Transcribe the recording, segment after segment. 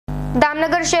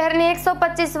दामनगर शહેરની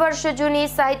 125 વર્ષ જૂની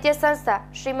સાહિત્ય સંસ્થા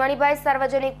શ્રી મણિભાઈ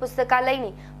સાર્વજનિક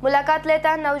પુસ્તકાલયની મુલાકાત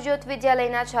લેતા નવજોત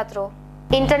વિદ્યાલયના છાત્રો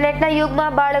ઇન્ટરનેટના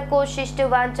યુગમાં બાળકો શિષ્ટ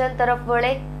વાંચન તરફ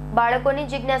વળે, બાળકોની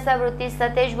જિજ્ઞાસા વૃત્તિ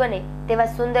સતેજ બને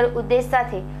તેવા સુંદર ઉદ્દેશ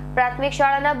સાથે પ્રાથમિક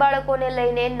શાળાના બાળકોને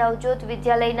લઈને નવજોત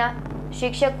વિદ્યાલયના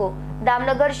શિક્ષકો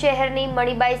દામનગર શહેરની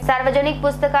મણિભાઈ સાર્વજનિક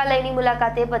પુસ્તકાલયની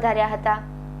મુલાકાતે પધાર્યા હતા।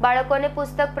 બાળકોને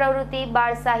પુસ્તક પ્રવૃત્તિ,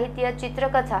 બાળ સાહિત્ય,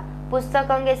 ચિત્રકથા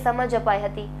પુસ્તક અંગે સમજ અપાઈ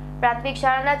હતી। પ્રાથમિક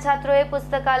શાળાના છાત્રોએ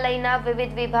પુસ્તકાલયના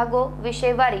વિવિધ વિભાગો,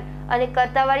 વિષયવારી અને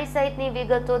કર્તાવારી સહિતની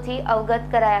વિગતોથી અવગત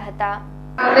કરાયા હતા।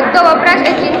 વધતો વપરાશ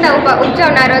એ ચિંતા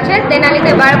ઉપજાવનારો છે, તેના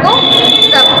લીધે બાળકો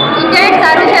ઇન્ટરનેટ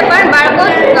સારું છે પણ બાળકો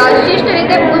શિષ્ટ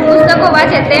રીતે પુસ્તકો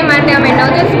વાંચે તે માટે અમે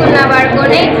નવજોત સ્કૂલના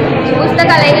બાળકોને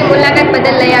પુસ્તકાલયની મુલાકાત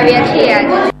બદલ લઈ આવ્યા છીએ।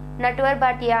 Natwar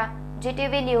Bhatia,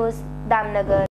 GTV news, Damnagar.